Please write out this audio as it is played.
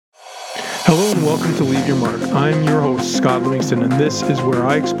Hello and welcome to Leave Your Mark. I'm your host, Scott Livingston, and this is where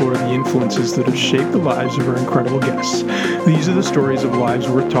I explore the influences that have shaped the lives of our incredible guests. These are the stories of lives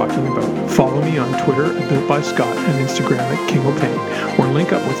worth talking about. Follow me on Twitter at BuiltByScott and Instagram at King O'Pain, or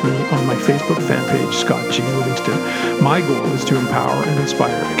link up with me on my Facebook fan page, Scott G. Livingston. My goal is to empower and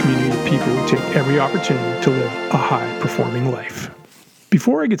inspire a community of people who take every opportunity to live a high-performing life.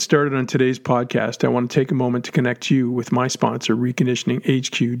 Before I get started on today's podcast, I want to take a moment to connect you with my sponsor,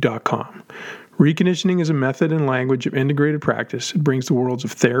 ReconditioningHQ.com. Reconditioning is a method and language of integrated practice. It brings the worlds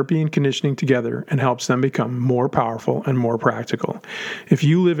of therapy and conditioning together and helps them become more powerful and more practical. If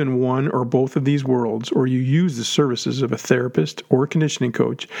you live in one or both of these worlds, or you use the services of a therapist or a conditioning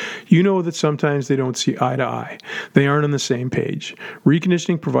coach, you know that sometimes they don't see eye to eye. They aren't on the same page.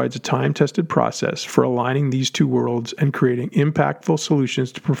 Reconditioning provides a time-tested process for aligning these two worlds and creating impactful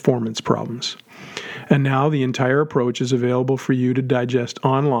solutions to performance problems. And now the entire approach is available for you to digest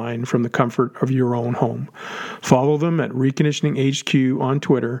online from the comfort of your own home. Follow them at Reconditioning HQ on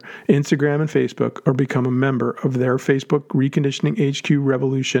Twitter, Instagram, and Facebook, or become a member of their Facebook Reconditioning HQ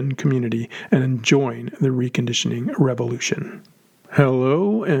Revolution community and join the Reconditioning Revolution.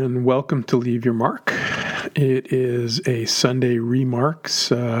 Hello and welcome to Leave Your Mark. It is a Sunday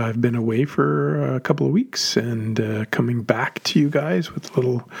remarks. I've been away for a couple of weeks and coming back to you guys with a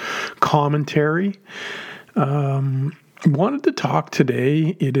little commentary. Wanted to talk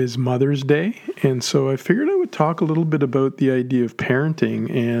today. It is Mother's Day, and so I figured I would talk a little bit about the idea of parenting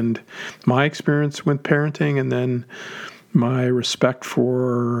and my experience with parenting, and then my respect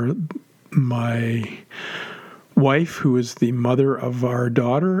for my wife, who is the mother of our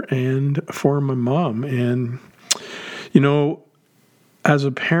daughter, and for my mom. And, you know, as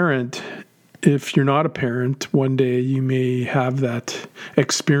a parent, if you're not a parent, one day you may have that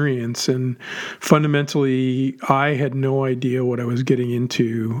experience. And fundamentally, I had no idea what I was getting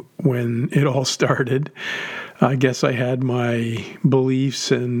into when it all started. I guess I had my beliefs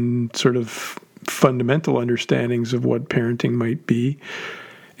and sort of fundamental understandings of what parenting might be.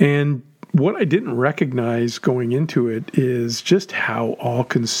 And what I didn't recognize going into it is just how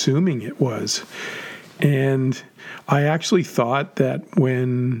all-consuming it was. And I actually thought that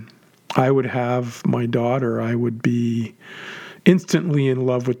when I would have my daughter, I would be instantly in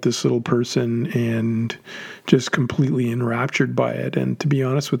love with this little person and just completely enraptured by it. And to be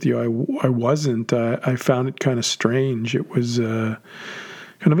honest with you, I wasn't. I found it kind of strange. It was kind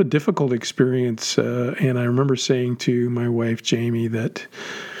of a difficult experience. And I remember saying to my wife, Jamie, that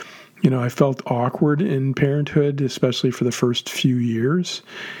I felt awkward in parenthood, especially for the first few years.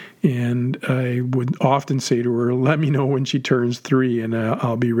 And I would often say to her, let me know when she turns 3 and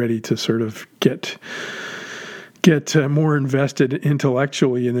I'll be ready to sort of get more invested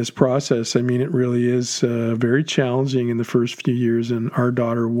intellectually in this process. I mean, it really is very challenging in the first few years, and our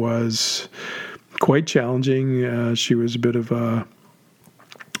daughter was quite challenging. She was a bit of a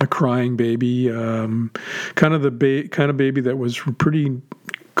crying baby, kind of the baby that was pretty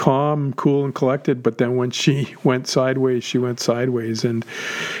calm, cool, and collected, but then when she went sideways, and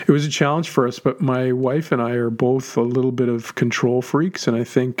it was a challenge for us. But my wife and I are both a little bit of control freaks, and I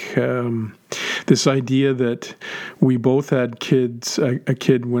think this idea that we both had kids, a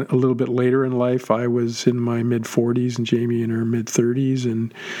kid went a little bit later in life. I was in my mid-40s and Jamie in her mid-30s,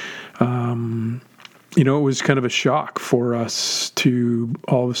 and it was kind of a shock for us to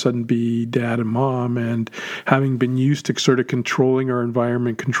all of a sudden be dad and mom, and having been used to sort of controlling our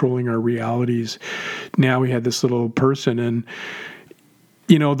environment, controlling our realities. Now we had this little person, and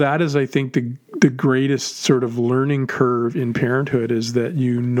that is, I think, the greatest sort of learning curve in parenthood, is that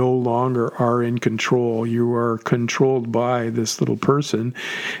you no longer are in control. You are controlled by this little person,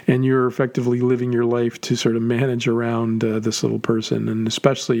 and you're effectively living your life to sort of manage around this little person, and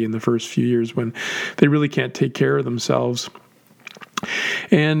especially in the first few years when they really can't take care of themselves.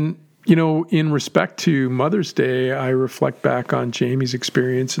 And in respect to Mother's Day, I reflect back on Jamie's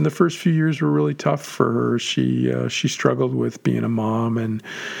experience, and the first few years were really tough for her. She struggled with being a mom and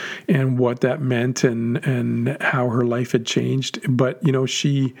what that meant and how her life had changed. But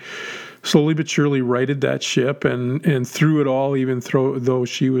she slowly but surely righted that ship, and through it all, even though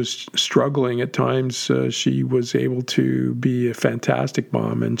she was struggling at times, she was able to be a fantastic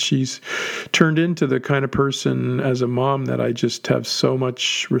mom, and she's turned into the kind of person as a mom that I just have so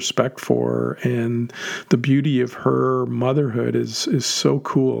much respect for. And the beauty of her motherhood is so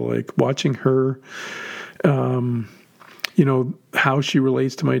cool. Like watching her, how she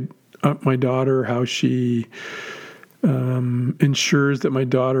relates to my daughter, how she ensures that my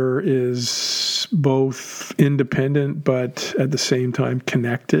daughter is both independent but at the same time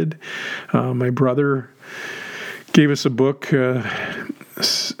connected. My brother gave us a book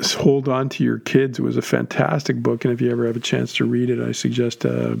hold on to your kids. It was a fantastic book, and if you ever have a chance to read it, I suggest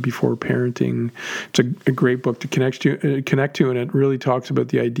Before Parenting. It's a great book to connect to, and it really talks about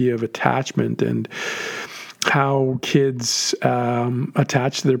the idea of attachment and how kids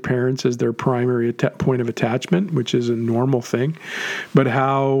attach to their parents as their primary point of attachment, which is a normal thing, but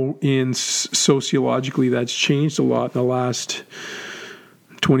how sociologically that's changed a lot in the last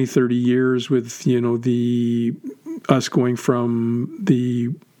 20, 30 years with, us going from the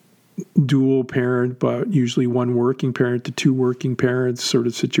dual parent, but usually one working parent to two working parents sort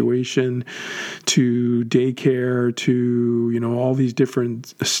of situation, to daycare, to, all these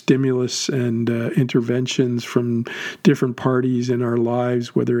different stimulus and interventions from different parties in our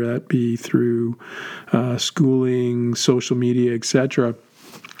lives, whether that be through schooling, social media, etc.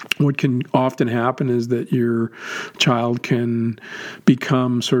 What can often happen is that your child can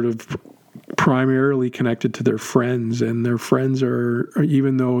become sort of primarily connected to their friends, and their friends are,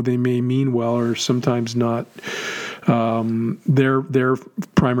 even though they may mean well, are sometimes not. Their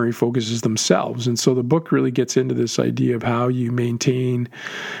primary focus is themselves. And so the book really gets into this idea of how you maintain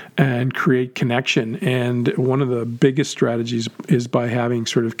and create connection. And one of the biggest strategies is by having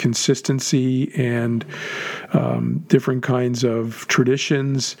sort of consistency and different kinds of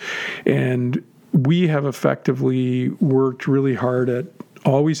traditions. And we have effectively worked really hard at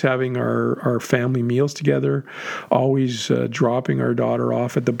always having our family meals together, always dropping our daughter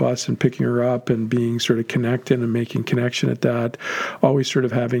off at the bus and picking her up and being sort of connected and making connection at that, always sort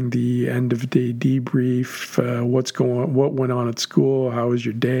of having the end of day debrief, what went on at school, how was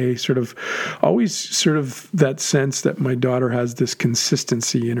your day, sort of always sort of that sense that my daughter has this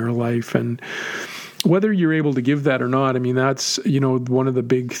consistency in her life. And whether you're able to give that or not, I mean, that's, one of the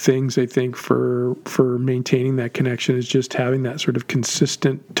big things I think for maintaining that connection is just having that sort of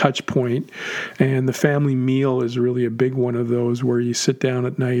consistent touch point. And the family meal is really a big one of those, where you sit down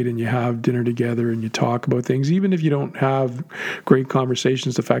at night and you have dinner together and you talk about things. Even if you don't have great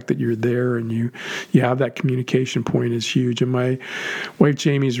conversations, the fact that you're there and you have that communication point is huge. And my wife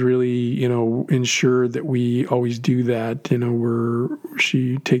Jamie's really, ensured that we always do that.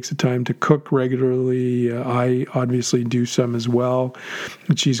 She takes the time to cook regularly. I obviously do some as well,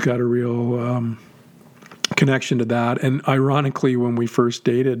 but she's got a real connection to that. And ironically, when we first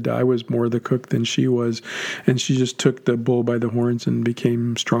dated, I was more the cook than she was, and she just took the bull by the horns and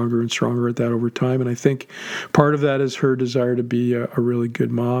became stronger and stronger at that over time. And I think part of that is her desire to be a really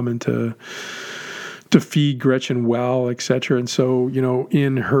good mom and to feed Gretchen well, etc. And so,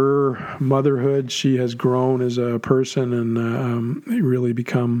 in her motherhood, she has grown as a person and really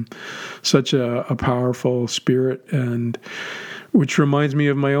become such a powerful spirit. And which reminds me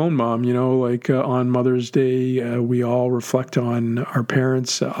of my own mom, on Mother's Day, we all reflect on our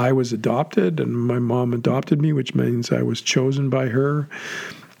parents. I was adopted and my mom adopted me, which means I was chosen by her.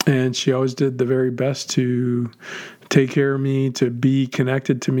 And she always did the very best to take care of me, to be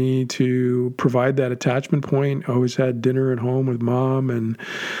connected to me, to provide that attachment point. I always had dinner at home with mom, and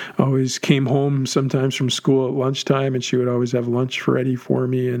always came home sometimes from school at lunchtime, and she would always have lunch ready for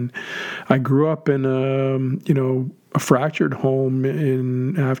me. And I grew up in a fractured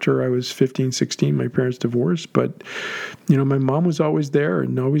home after I was 15, 16, my parents divorced. But, my mom was always there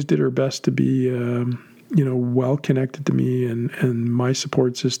and always did her best to be, well connected to me and my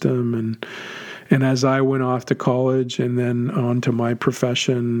support system. And as I went off to college and then on to my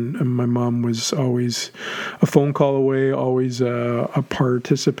profession, my mom was always a phone call away, always a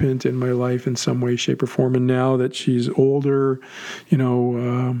participant in my life in some way, shape, or form. And now that she's older,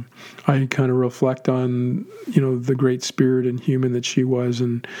 I kind of reflect on, the great spirit and human that she was,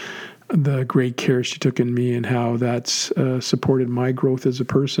 and the great care she took in me, and how that's supported my growth as a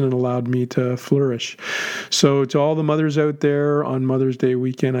person and allowed me to flourish. So to all the mothers out there on Mother's Day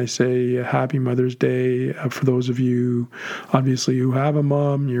weekend, I say happy Mother's Day. For those of you, obviously, who have a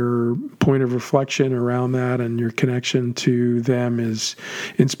mom, your point of reflection around that and your connection to them is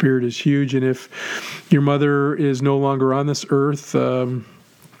in spirit is huge. And if your mother is no longer on this earth,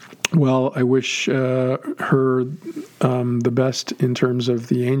 well, I wish her the best in terms of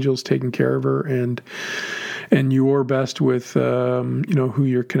the angels taking care of her, and your best with who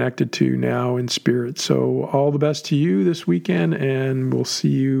you're connected to now in spirit. So all the best to you this weekend, and we'll see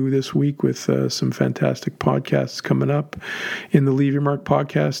you this week with some fantastic podcasts coming up in the Leave Your Mark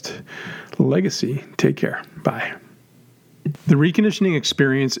podcast legacy. Take care. Bye. The reconditioning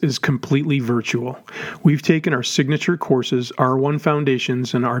experience is completely virtual. We've taken our signature courses, R1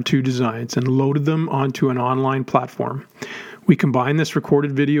 Foundations and R2 Designs, and loaded them onto an online platform. We combine this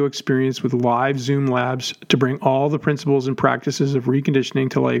recorded video experience with live Zoom labs to bring all the principles and practices of reconditioning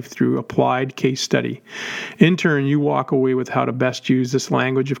to life through applied case study. In turn, you walk away with how to best use this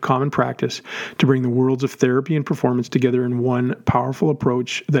language of common practice to bring the worlds of therapy and performance together in one powerful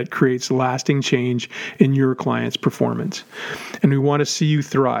approach that creates lasting change in your client's performance. And we want to see you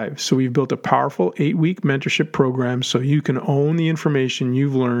thrive, so we've built a powerful 8-week mentorship program so you can own the information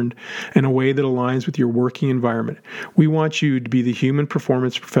you've learned in a way that aligns with your working environment. We want you to be the human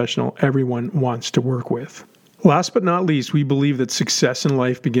performance professional everyone wants to work with. Last but not least, we believe that success in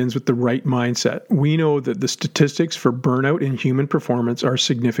life begins with the right mindset. We know that the statistics for burnout in human performance are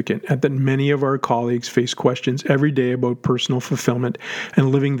significant, and that many of our colleagues face questions every day about personal fulfillment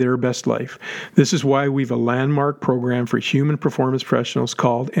and living their best life. This is why we have a landmark program for human performance professionals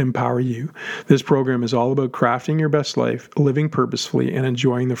called Empower You. This program is all about crafting your best life, living purposefully, and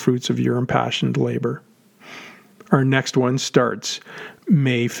enjoying the fruits of your impassioned labor. Our next one starts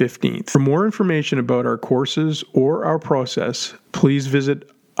May 15th. For more information about our courses or our process, please visit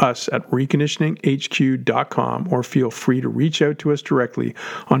us at reconditioninghq.com or feel free to reach out to us directly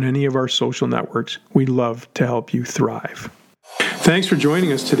on any of our social networks. We'd love to help you thrive. Thanks for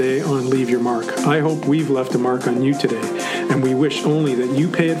joining us today on Leave Your Mark. I hope we've left a mark on you today, and we wish only that you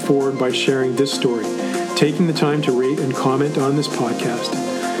pay it forward by sharing this story, taking the time to rate and comment on this podcast.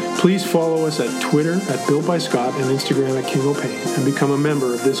 Please follow us at Twitter at Built by Scott and Instagram at King O'Pain, and become a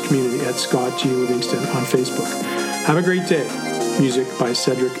member of this community at Scott G. Livingston on Facebook. Have a great day. Music by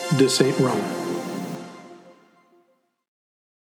Cedric de Saint Rome.